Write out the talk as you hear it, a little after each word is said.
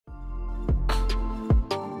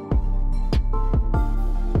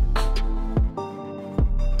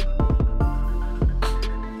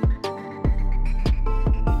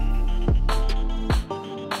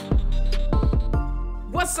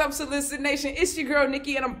up, Solicited Nation? It's your girl,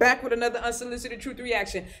 Nikki, and I'm back with another Unsolicited Truth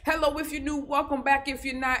Reaction. Hello, if you're new, welcome back. If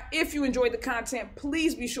you're not, if you enjoyed the content,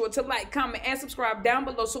 please be sure to like, comment, and subscribe down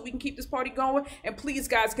below so we can keep this party going. And please,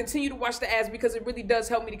 guys, continue to watch the ads because it really does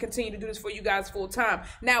help me to continue to do this for you guys full time.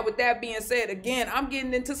 Now, with that being said, again, I'm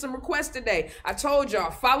getting into some requests today. I told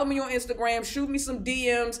y'all, follow me on Instagram, shoot me some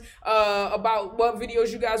DMs about what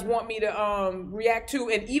videos you guys want me to react to.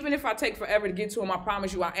 And even if I take forever to get to them, I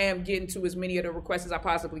promise you I am getting to as many of the requests as I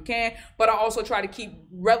possibly can, but I also try to keep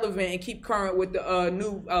relevant and keep current with the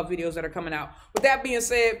new videos that are coming out. With that being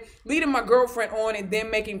said, leading my girlfriend on and then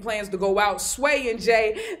making plans to go out, Swayy and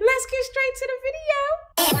Jayyy. Let's get straight to the video.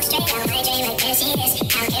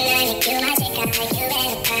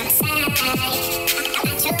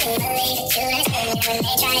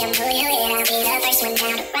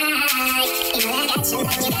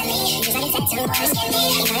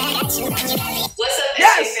 What's up,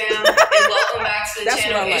 Yes. fam? And welcome back to the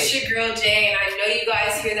channel. Like. It's your girl Jayyy, and I know you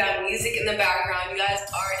guys hear that music in the background. You guys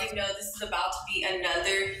already know this is about to be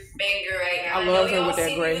another banger right now. I love her with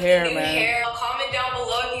that gray hair, man. Comment down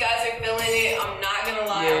below if you guys are feeling it. I'm not gonna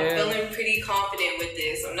lie, I'm feeling pretty confident with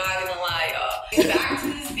this. I'm not gonna lie, y'all.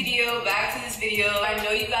 Back to this video. I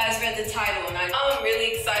know you guys read the title, and I'm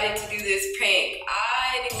really excited to do this prank.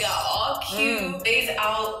 I got all cute, days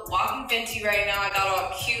out, walking Fenty right now. I got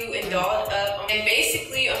all cute and dolled up. And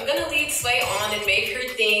basically, I'm gonna lead Swayy on and make her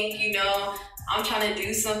think, you know, I'm trying to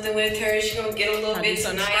do something with her. She's gonna get a little bit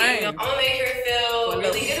tonight. You know, I'm gonna make her feel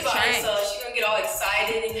really good about herself. She's gonna get all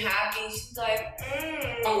excited and happy. She's like,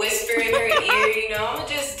 I'm gonna whisper in her ear, you know, I'm gonna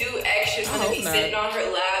just do extras. I'm gonna be sitting on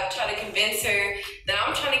her lap, try to convince her that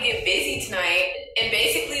I'm trying to get busy tonight and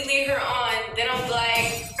basically lead her on. Then I'm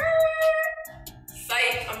like,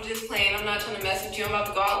 psych, I'm just playing. I'm not trying to mess with you. I'm about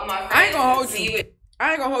to go out with my friends. I ain't gonna hold you.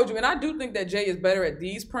 I ain't gonna hold you. And I do think that Jayyy is better at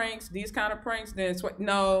these pranks, these kind of pranks than Swayy.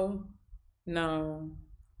 No.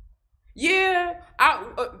 Yeah,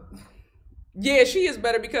 yeah, she is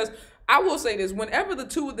better because I will say this, whenever the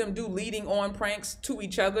two of them do leading on pranks to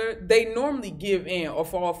each other, they normally give in or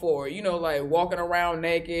fall for it. You know, like walking around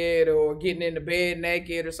naked or getting into bed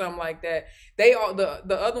naked or something like that. They all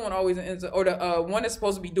the other one always ends up, or the one that's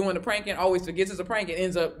supposed to be doing the pranking always forgets it's a prank and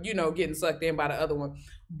ends up, you know, getting sucked in by the other one.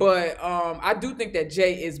 But I do think that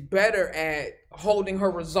Jayyy is better at holding her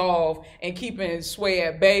resolve and keeping Swayy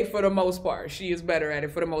at bay for the most part. She is better at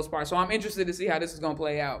it for the most part. So I'm interested to see how this is gonna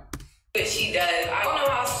play out. But she does. I don't know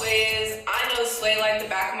how Swayy is. I know Swayy like the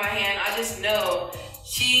back of my hand. I just know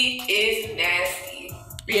she is nasty.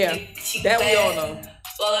 Yeah, that we all know.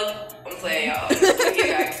 Well, I'm playing, y'all. Let's get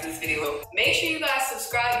back to this video. Make sure you guys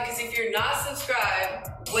subscribe, because if you're not subscribed,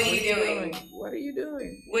 what are you doing? What are you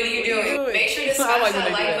doing? What are you doing? Make sure to smash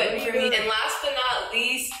that like button for me. And last but not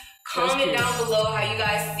least, comment down below how you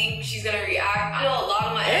guys think she's gonna react. I know a lot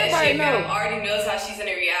of my Instagram already knows how she's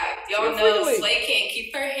gonna react. Y'all know Swayy can't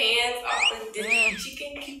keep her hands off of this. She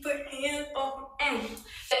can't keep her hands off.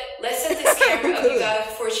 Let's set this camera up, you guys,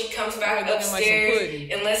 before she comes back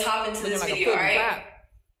upstairs, and let's hop into this video, alright?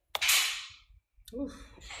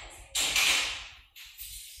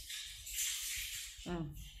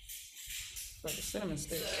 Like a cinnamon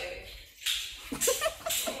stick.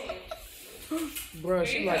 Bruh,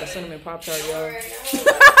 she like a cinnamon Pop-Tart, y'all.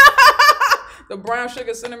 The brown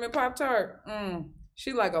sugar cinnamon Pop-Tart.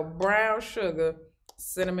 She like a brown sugar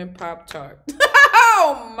cinnamon Pop-Tart.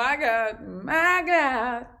 Oh my God. My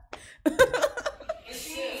God. Just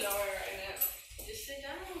sit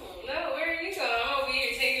down. No, where are you going? I'm over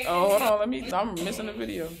here taking Oh, hold on. I'm missing the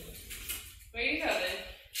video. Where are you going?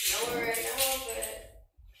 Nowhere right now, but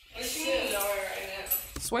let's see nowhere right now.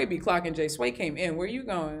 Swayy be clocking Jayyy. Swayy came in. Where you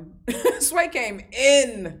going? Swayy came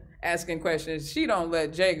in asking questions. She don't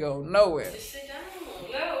let Jayyy go nowhere. Just sit down.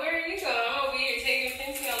 No, where are you going? I'm over here taking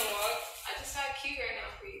Fenty on the walk. I just got cute right now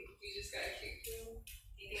for you. You just got cute.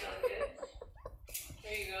 You think I look good?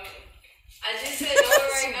 Where you going? I just said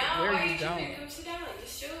nowhere right now. Why are you tripping? Come sit down.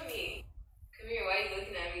 Just chill with me. Come here. Why are you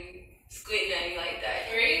looking at me? Squinting at me like that.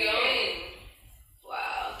 Where are you going?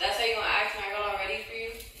 Wow. That's how you gonna act when I got all ready for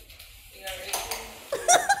you? You got ready for me?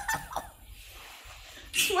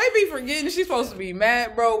 Swayy be forgetting she's supposed to be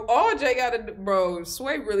mad, bro. All Jayyy gotta do, bro,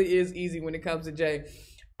 Swayy really is easy when it comes to Jayyy.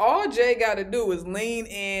 All Jayyy gotta do is lean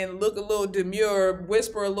in, look a little demure,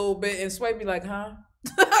 whisper a little bit, and Swayy be like, huh?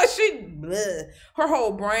 Her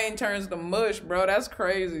whole brain turns to mush, bro. That's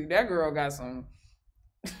crazy. That girl got some.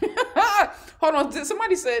 Hold on.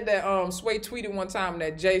 Somebody said that Swayy tweeted one time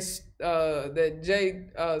that Jayyy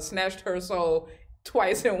snatched her soul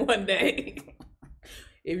twice in one day.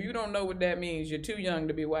 If you don't know what that means, you're too young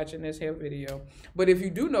to be watching this here video. But if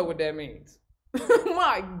you do know what that means,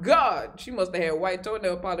 My God, she must have had white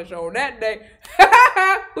toenail polish on that day.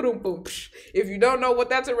 If you don't know what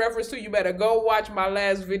that's a reference to, you better go watch my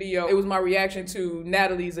last video. It was my reaction to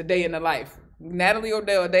Natalie's A Day in the Life. Natalie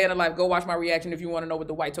O'Dell, A Day in the Life. Go watch my reaction if you want to know what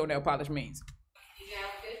the white toenail polish means.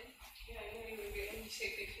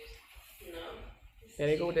 Yeah,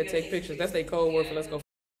 they go with that take pictures. That's their code word for let's go.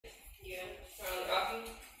 Yeah.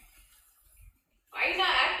 Why you not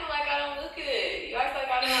acting like I don't look good? You act like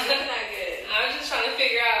I'm not looking that good. I was just trying to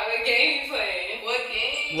figure out what game you playing. What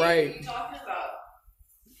game? Right. What are you talking about?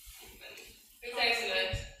 Who texting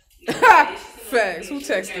us? Facts. Who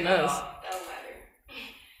texting us? That don't matter.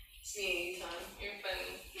 It's me anytime. You're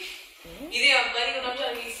funny. You think I'm funny when I'm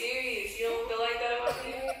trying to be serious? You don't feel like that about me?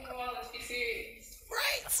 Come on, let's be serious.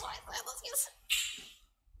 Right. So let's get serious.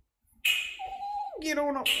 Get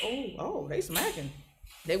on up. Oh, they smacking.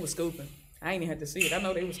 They was scooping. I ain't even had to see it. I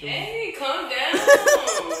know they was scooping. Hey, calm down.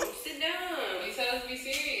 Sit down. You said us to be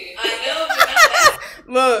serious. I know, but not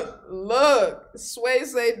that. Look. Sway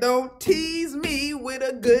say, don't tease me with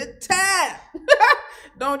a good time.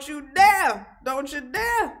 Don't you dare. Don't you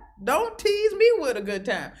dare. Don't tease me with a good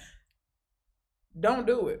time. Don't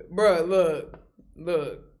do it. Bruh,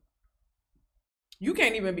 look. You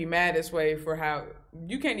can't even be mad at Sway for how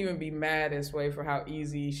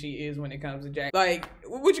easy she is when it comes to Jack. Like,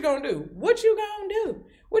 what you gonna do? What you gonna do?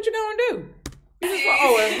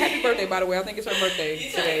 Oh, and happy birthday, by the way. I think it's her birthday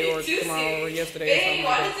today or tomorrow or yesterday. Hey,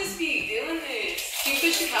 why does this be doing this? Can you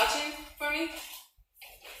push the couch in for me?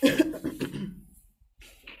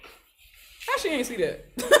 How she ain't see that?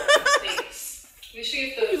 Thanks.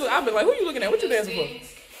 I've been like, who you looking at? What you dancing for?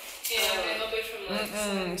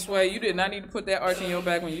 Yeah, Sway, you did not need to put that arch in your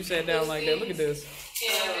back when you sat down like that. Look at this.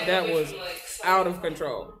 That was out of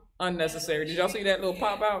control. Unnecessary. Did y'all see that little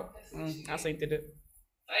pop out? I synced it.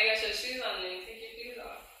 I got your shoes on there. Take your shoes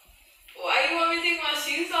off. Why you want me to take my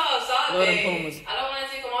shoes off? Stop Love it. them Pumas. I don't want to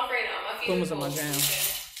take them off right now. My feet Pumas are are my jam.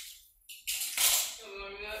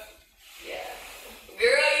 Yeah.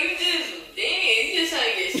 Girl, you just trying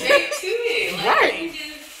to get straight to it. Like, right.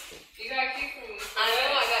 You got cute for me. I know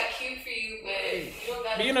I got cute for you, but you don't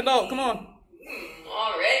got be an adult. Come on.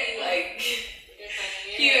 Already, like,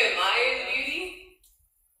 you admire the beauty?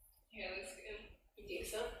 Yeah, it looks good. You think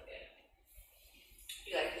so? Yeah.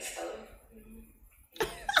 You like this color?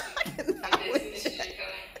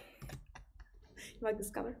 You like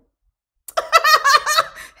this color?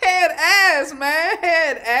 Head ass, man.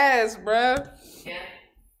 Head ass, bruh. Yeah.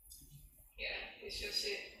 Yeah, it's your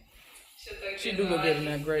shit. She do look good in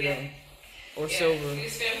that gray though. Or silver. You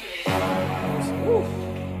spend for it. Woo.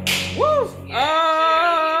 Woo.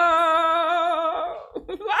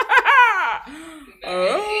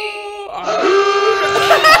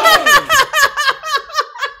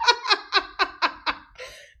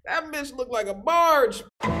 That bitch look like a barge.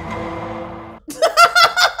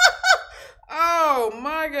 Oh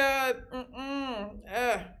my God.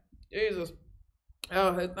 Jesus.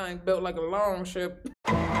 Oh, that thing built like a long ship.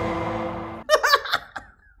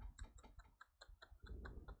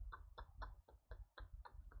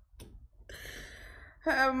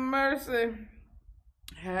 Have mercy.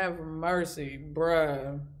 Have mercy,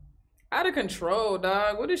 bruh. Out of control,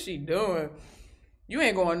 dog. What is she doing? You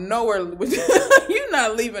ain't going nowhere with you're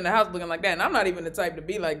not leaving the house looking like that. And I'm not even the type to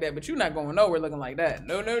be like that, but you're not going nowhere looking like that.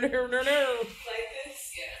 No. Like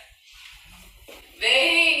this? Yeah.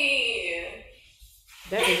 Babe.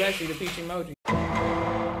 That is actually the peach emoji.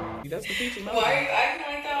 That's the peach emoji. Why are you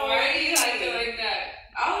acting like that? Why are you acting like that?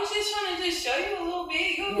 I was just trying to show you a little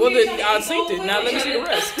bit. Well, then I synced it. Now let me see the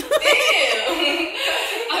rest. Damn.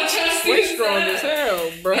 I'm trying to see. We're strong as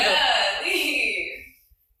hell, bro. Yeah, leave.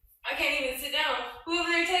 I can't even sit down. Who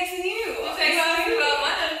over there texting you? I'm texting about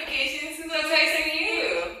my notifications. Who's over texting you?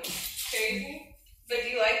 Crazy. But do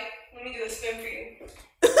you like? Let me do a spin for you.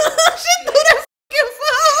 She threw that fucking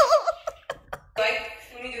phone. Like,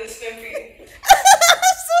 let me do a spin for you.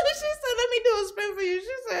 So she said, "Let me do a spin for you."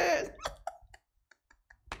 She said.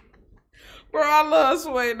 Bro, I love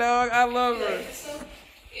Sway, dog. I love her.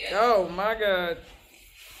 Yeah. Oh my God.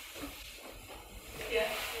 Yeah.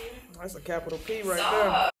 That's a capital P right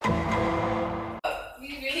Stop. There.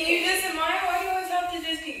 Can you just admire? Why you always have to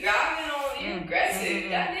just be grabbing on you? Aggressive.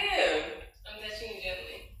 Goddamn. I'm touching you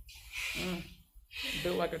gently.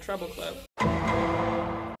 Built like a treble clef. Babe.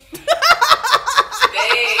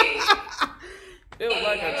 Built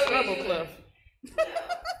like a treble clef.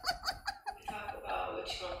 Talk about what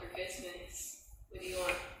you want for Christmas. What do you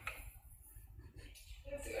want?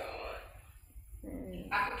 What's it gonna want?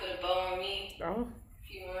 I could put a bow on me. Oh. If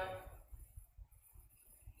you want.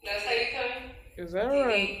 That's how you coming? Is that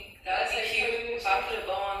right? That's how cute. If I put a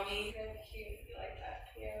bow on me. That'd be cute.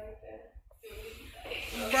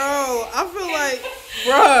 I feel like,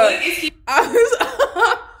 bruh,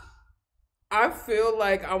 I feel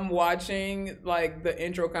like I'm watching like the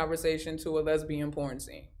intro conversation to a lesbian porn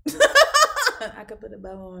scene. I could put a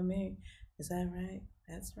bow on me. Is that right?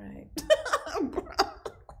 That's right.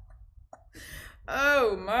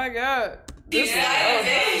 Oh my God.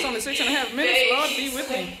 It's only 6.5 minutes. Lord be with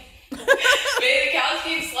me. Baby, the couch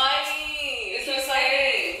keeps sliding. It's so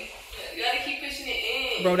exciting. You gotta keep pushing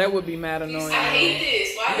it in. Bro, that would be mad annoying. I hate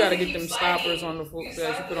this. Why you gotta get them stoppers on the floor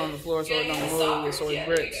that you put on the floor so it don't move, so it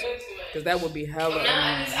grips. Because that would be hella annoying.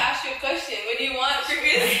 I just asked you a question. What do you want for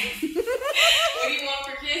Christmas? What do you want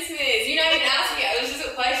for Christmas? You're not even asking me. It was just a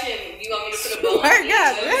question. Do you want me to put a bow on my you?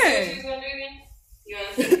 God, So man. you want to do again? You want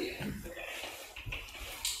to do it? Okay.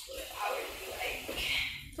 What I would be like.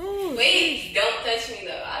 Ooh, wait, don't touch me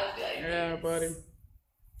though. I would be like. Yeah, buddy.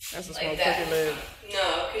 That's a small like that. crooked leg.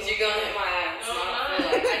 No, because you're going to hit my ass. No, I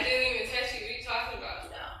didn't even touch you. What are you talking about?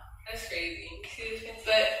 No. That's crazy. You see this fence?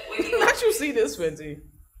 But what do you want? Not you see this, Fenty.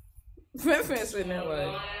 Fenty sitting there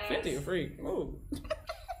like, Fenty a freak. Ooh. And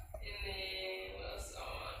then what else on?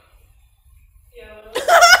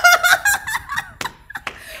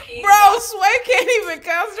 Bro, Sway can't even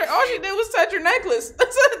concentrate. All she did was touch her necklace.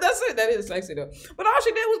 That's it. That is sexy though. But all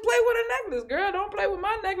she did was play with her necklace. Girl, don't play with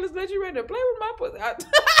my necklace. Let you ready to play with my pussy.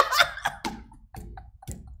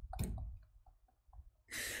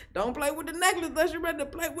 Don't play with the necklace unless you're ready to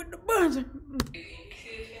play with the bunch. But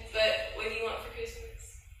what do you want for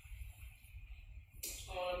Christmas?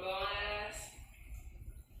 I want a bow on ass.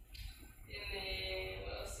 And then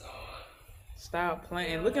what else I want? Stop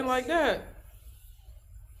playing. Looking like that.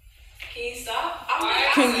 Can you stop?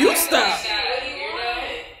 Can you stop? What do you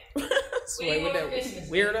want? Sway with that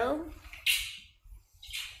weirdo.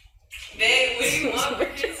 Babe, what do you want for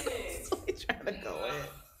Christmas? He's trying to go in.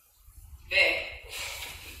 Babe.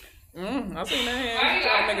 I seen that hand.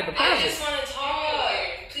 Trying to make a I deposit. just want to talk.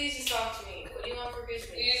 Please just talk to me. What do you want for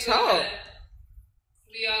Christmas? You just Talk. wanna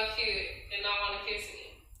be all cute and not want to kiss me.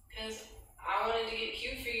 Because I wanted to get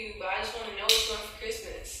cute for you, but I just want to know what you want for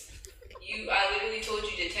Christmas. I literally told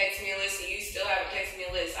you to text me a list, and you still haven't texted me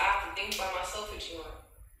a list. I have to think by myself what you want.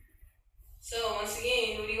 So, once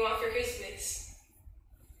again, what do you want for Christmas?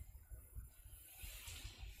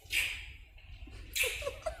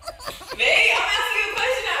 Babe, I'm asking you a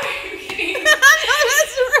question. How are you kidding?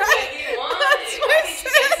 That's right. What do you want? That's Why what can't you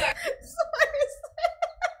answer?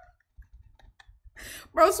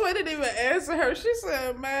 Bro, Sway didn't even answer her. She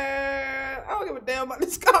said, man, I don't give a damn about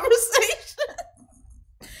this conversation.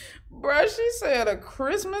 Bruh, she said a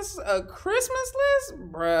Christmas list?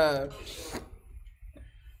 Bruh.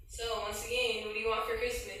 So, once again, what do you want for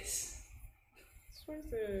Christmas? Sway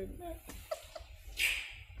said,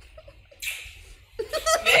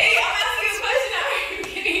 Babe, I'm asking you a question. How are you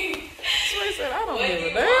kidding? Sway said, I don't What do give a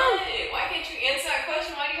you damn. want? Why can't you answer that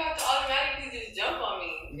question? Why do you have to automatically just jump on me?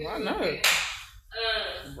 Why not?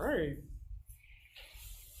 Right.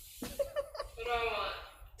 What do I want?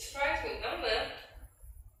 Surprise me. I don't know.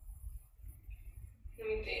 Let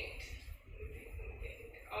me think.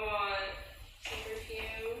 I want some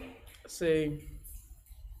perfume. See.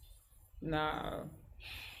 Nah.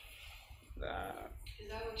 Is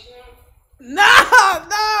that what you want?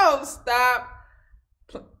 No, stop.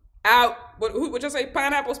 Out. What you say?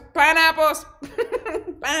 Pineapples. Pineapples.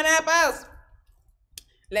 Pineapples.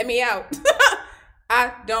 Let me out.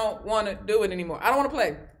 I don't want to do it anymore. I don't want to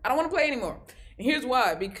play. I don't want to play anymore. And here's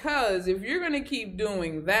why. Because if you're going to keep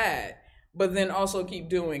doing that, but then also keep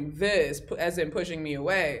doing this, as in pushing me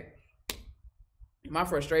away, my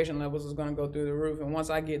frustration levels is going to go through the roof. And once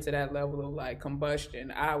I get to that level of like combustion,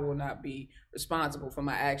 I will not be responsible for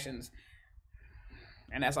my actions.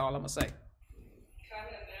 And that's all I'm going to say. Can I have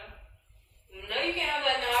that now? No, you can't have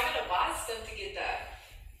that now. I gotta buy stuff to get that.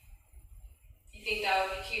 You think that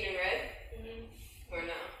would be cute and red? Or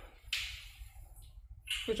no?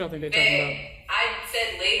 What y'all think they're talking about? I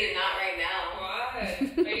said later, not right now. Why?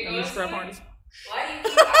 Are you going strap to harness. Why do you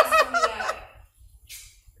keep asking me that?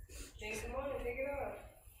 Come on, take it off.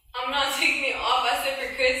 I'm not taking it off. I said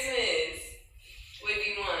for Christmas. What do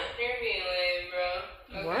you want? You're being lame, bro.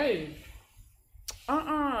 Right.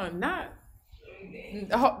 Not. Let me think.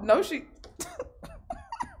 Oh, no, she.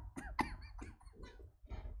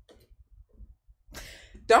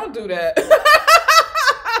 Don't do that.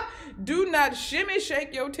 Do not shimmy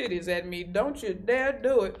shake your titties at me. Don't you dare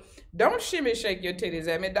do it. Don't shimmy shake your titties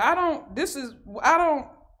at me.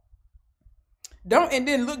 Don't and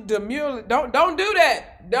then look demure. Don't do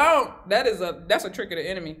that. Don't. That's a trick of the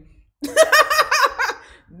enemy.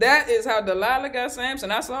 That is how Delilah got Samson.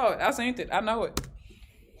 I saw it. I seen it. I know it.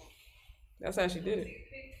 That's how she did it.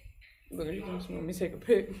 Look, you just want me to take a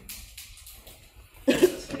pic. So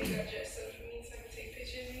you got dressed up for me so I can take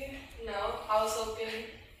pictures again? No, I was hoping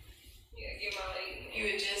Get my lady.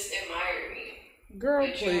 you would just admire me. Girl,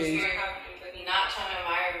 But please. you're not trying to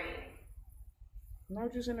admire me. Now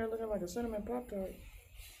you sitting there looking like a cinnamon Pop Tart.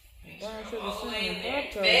 Brown sugar cinnamon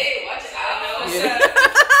Pop Tart. Babe, watch out. Yeah.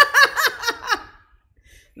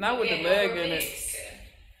 Not with the leg in it.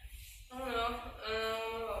 I don't know.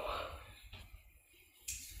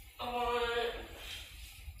 I want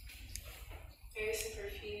maybe some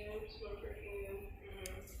perfume. Some more perfume.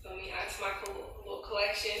 Let me add to my little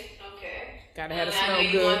collection. Okay. Gotta have it I smell know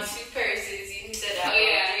you good. want 2 purses. You can say that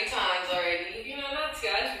 3 times already. You know, not 2. I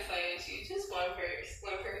just be playing with you. Just 1 purse.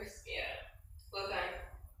 1 purse? Yeah. What kind?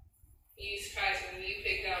 You surprised me. You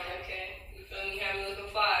picked out. Okay. You feel me? Have me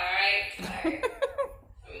looking fly. All right. Alright.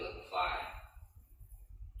 Have me looking fly.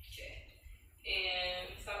 Okay.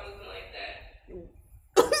 And stop looking like that.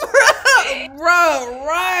 Bruh,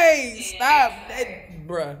 right. Stop. That,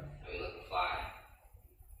 bruh. Have me looking fly.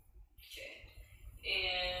 Okay.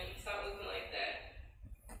 And stop looking like that.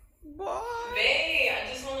 Boy. Babe,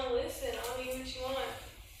 I just want to listen. I don't need what you want.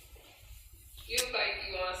 You look like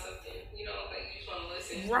you want something. You don't look like you just want to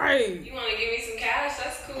listen. Right. You want to give me some cash?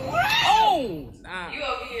 That's cool. Oh, nah. You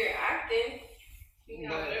over here acting. You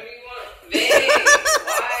got whatever you want. Babe,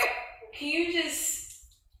 why? Can you just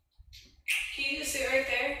sit right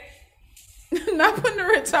there? Not putting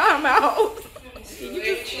her in time out. You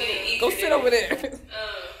just Go sit over there.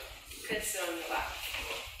 Could sit on your lap.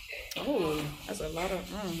 Okay. Oh, that's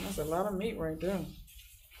a lot of meat right there.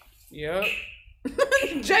 Yep.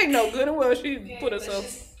 Jayyy know good and well she put herself.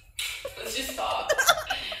 Let's just talk.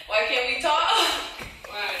 Why can't we talk?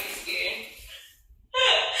 Why are you scared?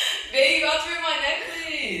 Babe, you about to wear my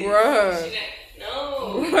necklace. Bruh. No.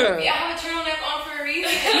 Bruh. Yeah, I have a turtleneck on for a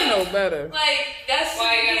reason. You know better. Like, that's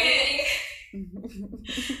Why you got stupid.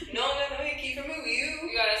 a No, keep it moving.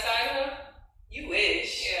 You got a side hoe? You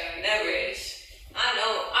wish. Yeah, Never. wish. I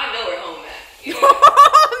know where home at.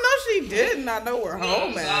 No, she didn't. I know where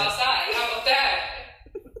home at. Outside. How about that?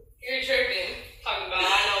 You're tripping. Talking about I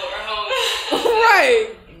know where home at. Right.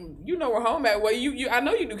 You know where home at. Well, you I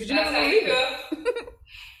know you do because you never That's how gonna you leave it. go.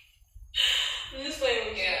 I'm just playing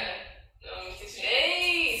with you. Yeah.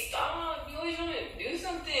 Hey, stop. You always want to do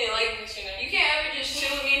something. Like, you can't ever just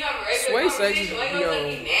chill with me and have a regular Swayy sex conversation. is, Like, no, yo, like,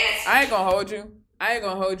 you nasty. I ain't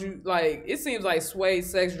gonna hold you. Like, it seems like Sway's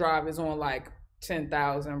sex drive is on like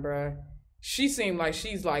 10,000, bruh. She seemed like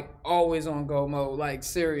she's like always on go mode. Like,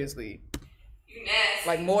 seriously. You nasty.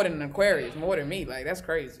 Like, more than an Aquarius, more than me. Like, that's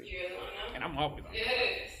crazy. You really want to know? And I'm always on.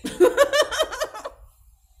 Yes.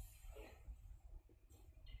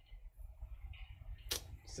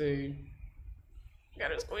 See.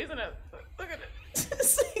 Got her squeezing it. Look at it.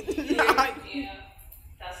 See? Nah. Yeah.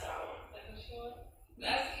 That's what I want. That's what you want?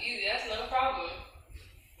 That's easy. That's no problem.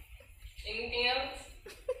 Anything else?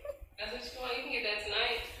 That's what you want? You can get that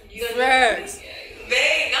tonight. You gonna Facts. Yeah.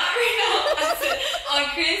 Babe, not right now. I said on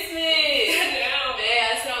Christmas. Now. Babe,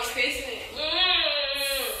 I said on Christmas.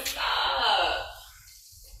 Stop.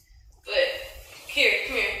 But, here,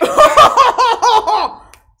 come here.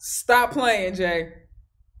 Stop playing, Jayyy.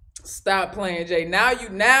 Stop playing, Jayyy. Now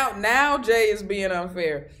Jayyy is being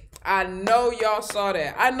unfair. I know y'all saw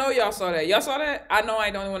that. Y'all saw that? I know I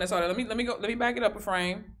ain't the only one that saw that. Let me back it up a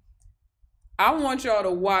frame. I want y'all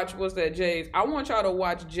to watch I want y'all to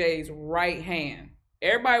watch Jayy's right hand.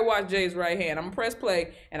 Everybody watch Jayy's right hand. I'm gonna press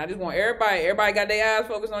play and I just want everybody got their eyes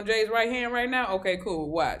focused on Jayy's right hand right now? Okay,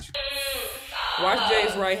 cool. Watch. Watch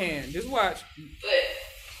Jayy's right hand. Just watch. But,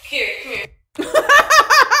 here, come here.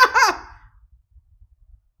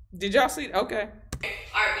 Did y'all see? Okay. Alright,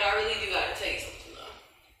 but I really do gotta tell you something though.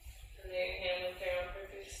 And their hand went there on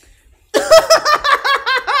purpose.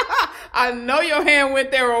 I know your hand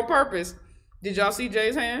went there on purpose. Did y'all see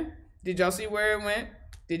Jayy's hand? Did y'all see where it went?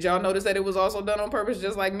 Did y'all notice that it was also done on purpose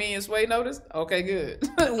just like me and Swayy noticed? Okay, good.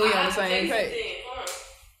 We on the same page.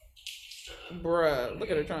 Bruh,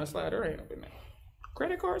 look at her trying to slide her hand up in there.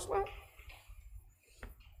 Credit card swap?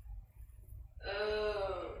 Who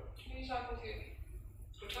are you talking to?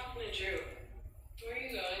 I'm talking to Drew. Where are you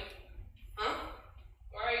going? Huh?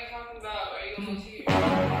 Why are you talking about? Are you going to here?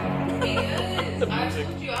 Because I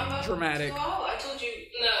told you I'm about Dramatic. to go out. I told you.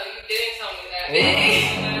 No, you didn't tell me that.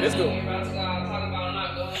 Let's go. You're about to go out talking about I'm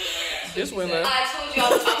not going anywhere. This one left. I told you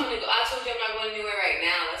I'm gonna go. I told you I'm not going anywhere right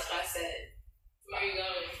now. That's what I said. Where are you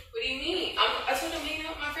going? What do you mean? I told you I'm hanging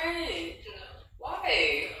out with my friend. No.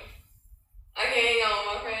 Why? I can't hang out with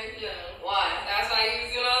my friend. No. Why? That's why you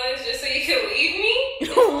was doing all this just so you could leave me?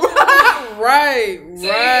 Right. So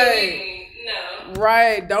you could leave me? No.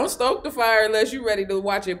 Right. Don't stoke the fire unless you're ready to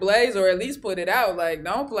watch it blaze or at least put it out. Like,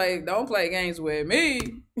 don't play games with me.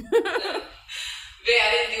 Babe,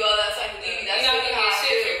 I didn't do all that so I can leave you. That's not really gonna how get I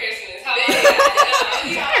shit feel. for Christmas. How Babe, about that? that's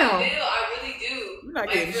really how I feel. I really do. You're not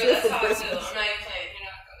Like, getting girl, shit that's for how I Christmas. feel. I'm not even playing. You're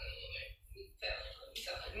not going anywhere. I'm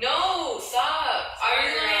telling you. No, stop. I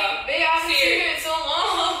was Girl. like, babe, I haven't seen her in so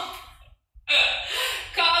long.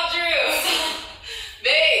 Call Drew.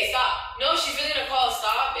 Babe, stop. No, she's really gonna call.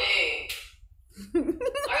 Stop, babe.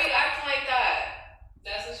 Why are you acting like that?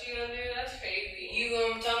 That's what you gonna do? That's crazy. You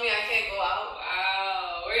gonna tell me I can't go out?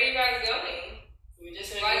 Wow. Where are you guys going? We're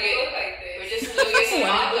just Why gonna do you go look like We're this? just gonna go get some Why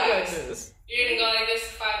hot do you look like dogs. this? You're gonna go like this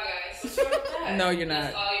to Five Guys. What's wrong with that? No, you're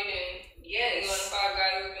That's not. all you're doing. You're going to Yes. Five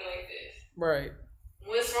Guys looking like this. Right.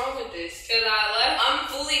 What's wrong with this? Cause I left. I'm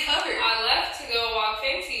fully covered. I left to go walk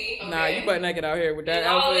Fenty. Okay. Nah, you butt naked out here with that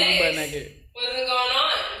And all outfit. You butt this naked. wasn't going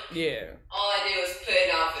on. Yeah. All I did was put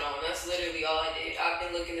an outfit on. That's literally all I did. I've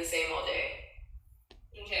been looking the same all day.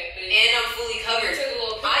 Okay, but And I'm fully you covered. took a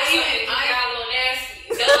little I picture. I got a little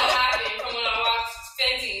nasty. That's what happened from when I walked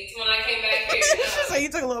Fenty to when I came back here. So you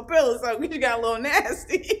took a little pill or something. You got a little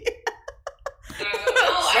nasty. No,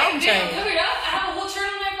 I'm Something. covered up. I have a whole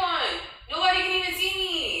turtleneck on. Nobody can even see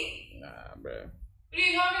me. Nah, bro. What are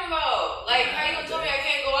you talking about? Like, how you gonna tell me I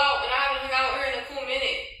can't go out when I haven't hung out with her in a cool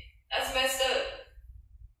minute? That's messed up.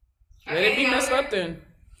 I Let it can't be hang out messed with up her? then.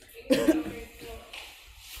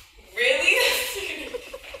 Really?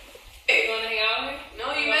 You wanna hang out with me? No,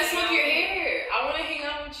 you messing up your hair. I wanna hang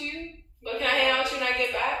out with you. But can I hang out with you when I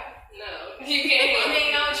get back? No, you can't. I'm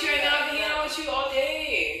hanging out with you right now. I've been hanging out with you all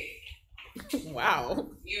day. Wow.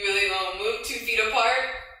 You really gonna move 2 feet apart?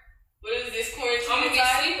 What is this quarantine? I'm gonna be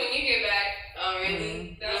time? asleep when you get back. Oh,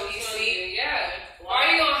 really? That's You'll what be you asleep? do. Yeah. Why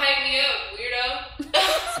are you gonna hype me up, weirdo?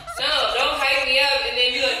 No, don't hype me up and then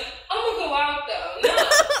be like, I'm gonna go out though. No.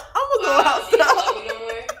 I'm gonna go Wow, out so you don't though. love me no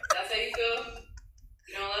more? That's how you feel?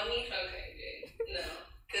 You don't love me? Okay, dude. No.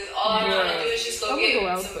 Because all I'm trying to do is just go I'm get gonna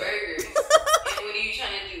go out some though. burgers. And what are you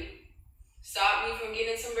trying to do? Stop me from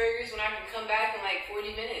getting some burgers when I can come back in like 40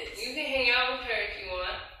 minutes? You can hang out with her if you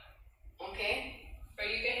want. Okay? Or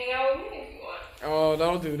you can hang out with me if you want. Oh,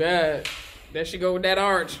 don't do that. There she go with that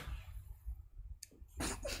arch.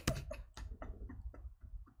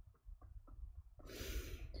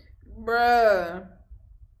 Bruh.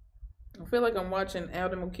 I feel like I'm watching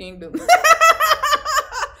Animal Kingdom.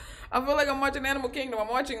 I feel like I'm watching Animal Kingdom. I'm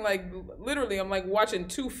watching like literally I'm like watching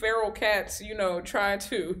 2 feral cats, you know, trying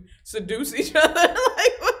to seduce each other.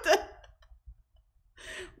 Like what the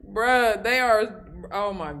Bruh, they are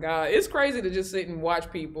oh my god. It's crazy to just sit and watch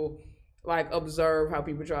people like observe how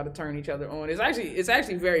people try to turn each other on. It's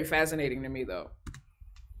actually very fascinating to me though.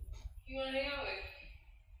 You wanna hang out with?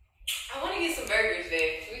 I want to get some burgers,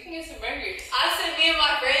 babe. We can get some burgers. I said me and my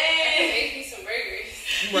I can friend. make you some burgers.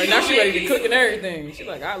 Right now she ready to cook and everything. She's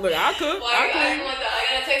like, I'll cook. Why are you I'll acting clean. like that?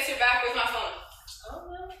 I gotta text her back with my phone.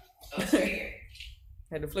 Oh no. Oh, it's right here.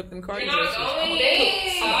 Had to flip them cards. You're not going.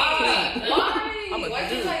 Babe, Stop. why? I'm Why gonna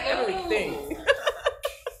do can't I go? everything.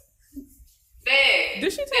 Babe.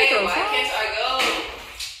 Did she take Babe, her why phone? can't I go?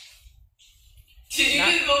 Did you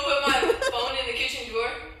just go put my phone in the kitchen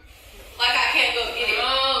drawer? Like I can't go get it.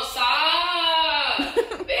 No,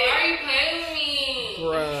 stop. Babe. Why are you playing with me?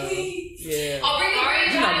 Bruh. Please. Yeah. I'll bring you a burger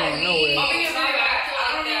You're not back. going nowhere. I'll bring you a burger back.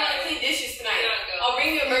 I don't even want to clean dishes tonight. I'll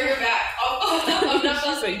bring you a burger back. I'm not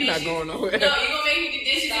She supposed to said do you're not dishes. going nowhere. No, you're gonna make me do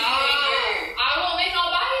dishes if you make burger. I won't make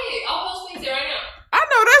nobody. I'll post things right now. I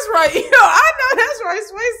know that's right. Yo, I know that's right.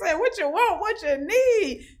 Sway said, what you want, what you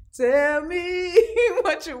need. Tell me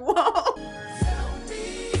what you want.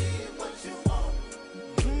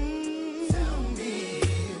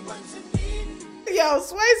 Yo,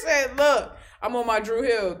 Sway said, look, I'm on my Drew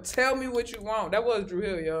Hill. Tell me what you want. That was Drew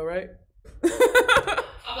Hill, yo, right? I'll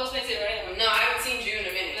post things right now. No, I haven't seen Drew in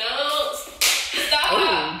a minute. No. Stop.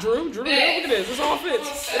 Oh, Drew Hill, look at this. This all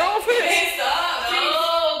fits. It all fits. Hey, stop.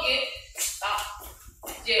 No, get. Stop.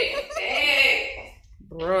 Jay. Hey.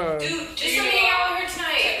 Bruh. Dude, just let me hang out with her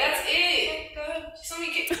tonight. That's it. Just let me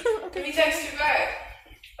let me text her back.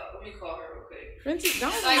 Let me call her real quick. Fenty,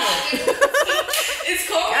 don't It's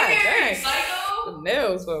cold God here, dang. psycho. The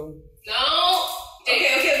nails, though. No. Okay.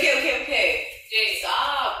 Jay.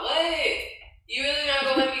 Stop. What? You really not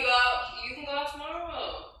gonna let me go out? You can go out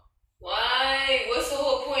tomorrow. Why? What's the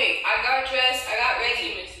whole point? I got dressed. I got She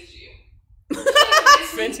ready. misses you.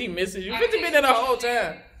 Fenty misses you. I Fenty can been take there the whole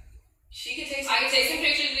time. She can take. I can take some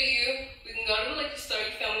pictures of you. We can go to the liquor store.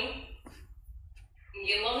 You feel me? And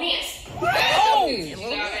get a little nasty. Oh, She's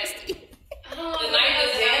already. I don't want The to night go to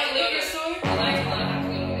the doesn't have damn to go liquor to. store. The night does not have to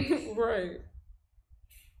go to the liquor store. Right.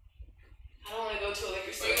 I don't want to go to a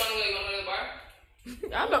liquor Where store. you want to go? You want to go to the bar?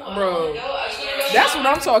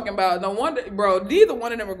 I'm talking about. No wonder, bro. Neither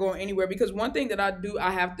one of them are going anywhere because one thing that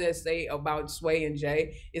I have to say about Sway and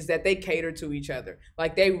Jayyy is that they cater to each other.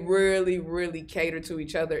 Like they really, really cater to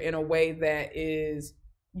each other in a way that is,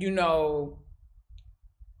 you know,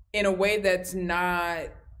 in a way that's not,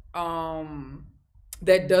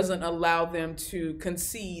 that doesn't allow them to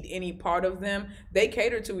concede any part of them. They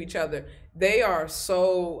cater to each other. They are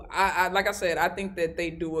so, like I said, I think that they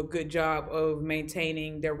do a good job of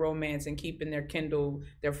maintaining their romance and keeping their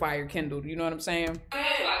fire kindled. You know what I'm saying?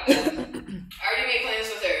 I already made plans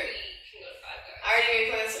with her.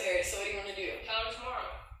 So what do you want to do? Tell her tomorrow.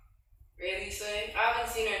 Really, Sway? I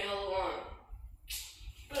haven't seen her in hella long.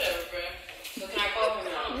 Whatever, bro. So can I call her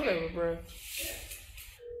now? Whatever, bro.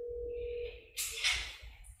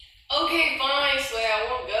 Okay, fine, Sway, I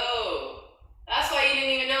won't go. That's why you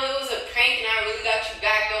didn't even know it was a prank and I really got you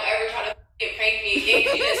back. Don't ever try to prank me again.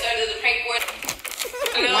 You just started the prank for it.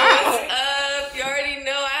 You know what's up? You already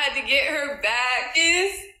know I had to get her back.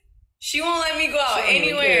 She won't let me go out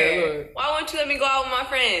anywhere. Why won't you let me go out with my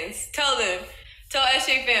friends? Tell them. Tell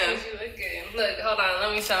SJ fam. You look good. Look, hold on.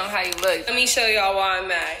 Let me show them how you look. Let me show y'all why I'm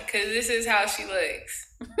mad. Because this is how she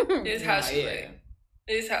looks. This is how she looks.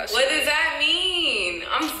 What does that mean?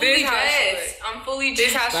 I'm fully dressed.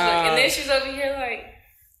 This how she look. And then she's over here like.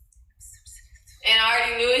 And I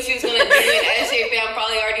already knew what she was gonna do. And SJ fam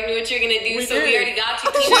probably already knew what you're gonna do. So we already got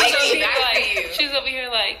you. Team Jayyy came back for you. She's over here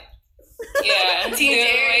like. Yeah. Team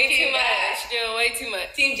Jayyy way came too back. much. Doing way too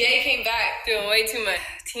much. Team Jayyy came back. Doing way too much.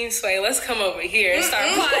 Team Sway, let's come over here and start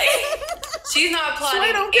plotting. She's not plotting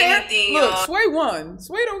Sway don't care. anything. Look, y'all. Sway won.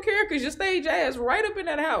 Sway don't care because you stayed your ass right up in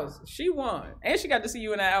that house. She won, and she got to see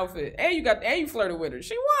you in that outfit, and you flirted with her.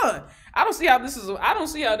 She won. I don't see how this is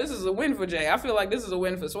a win for Jayyy. I feel like this is a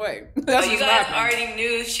win for Sway. That's you guys already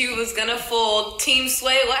knew she was gonna fold. Team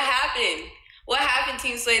Sway, what happened? What happened,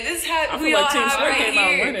 Team Sway? This is how we all have right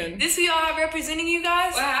here. This we all have representing you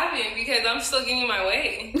guys. What happened? Because I'm still getting my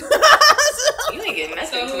way. You ain't getting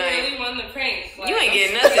nothing so tonight. So who really won the prank? Like, you ain't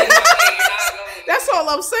getting nothing. That's all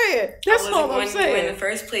I'm saying. That's all I'm saying. In the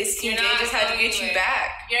first place, Team Jayyy just had to get you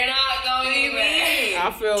back. You're not going anywhere.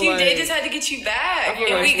 I feel Team like Jayyy just had to get you back, and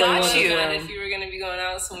like we got you. Mad if you were gonna be going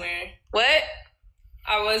out somewhere. What?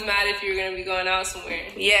 I was mad if you were gonna be going out somewhere.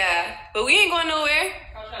 Yeah, but we ain't going nowhere.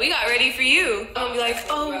 We got ready for you. I'm like,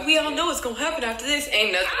 oh, we all know what's gonna happen after this.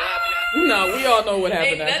 Ain't nothing gonna happen after this. No, we all know what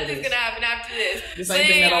happened after this. Nothing's gonna happen after this. The same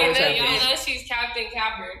thing that always happens. Y'all know she's Captain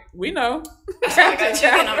Capper. We know. I got you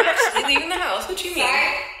and I'm actually leaving the house. What you mean?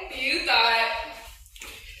 You thought.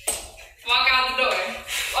 Walk out the door.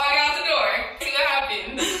 Walk out the door. See what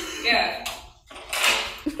happens. Yeah.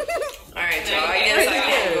 Alright, y'all. I guess I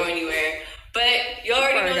can't go anywhere. But you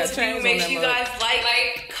already know what to do. Make sure you guys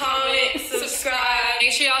like, comment, subscribe.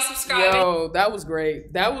 Make sure y'all subscribe. Yo, that was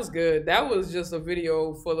great. That was good. That was just a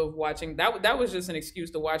video full of watching. That was just an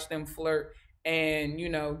excuse to watch them flirt and, you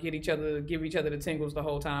know, give each other the tingles the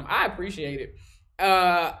whole time. I appreciate it.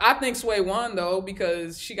 I think Sway won though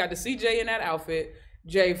because she got to see Jayyy in that outfit.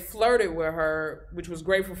 Jayyy flirted with her, which was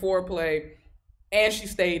great for foreplay, and she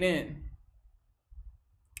stayed in.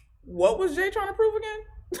 What was Jayyy trying to prove again?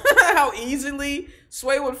 How easily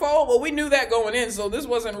Sway would fall? Well, we knew that going in, so this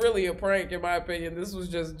wasn't really a prank, in my opinion. This was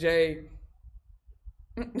just Jayyy.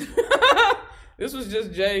 This was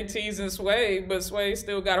just Jayyy teasing Sway, but Sway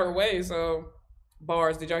still got her way, so...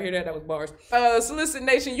 Bars. Did y'all hear that? That was bars. Solicit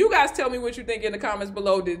Nation, you guys tell me what you think in the comments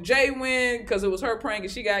below. Did Jayyy win because it was her prank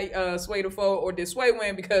and she got Sway to fold, or did Sway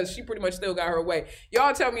win because she pretty much still got her way?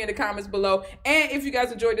 Y'all tell me in the comments below. And if you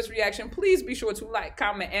guys enjoyed this reaction, please be sure to like,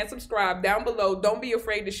 comment, and subscribe down below. Don't be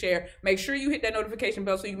afraid to share. Make sure you hit that notification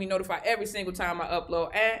bell so you can be notified every single time I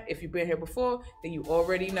upload. And if you've been here before, then you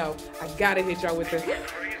already know I gotta hit y'all with the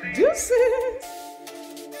deuces.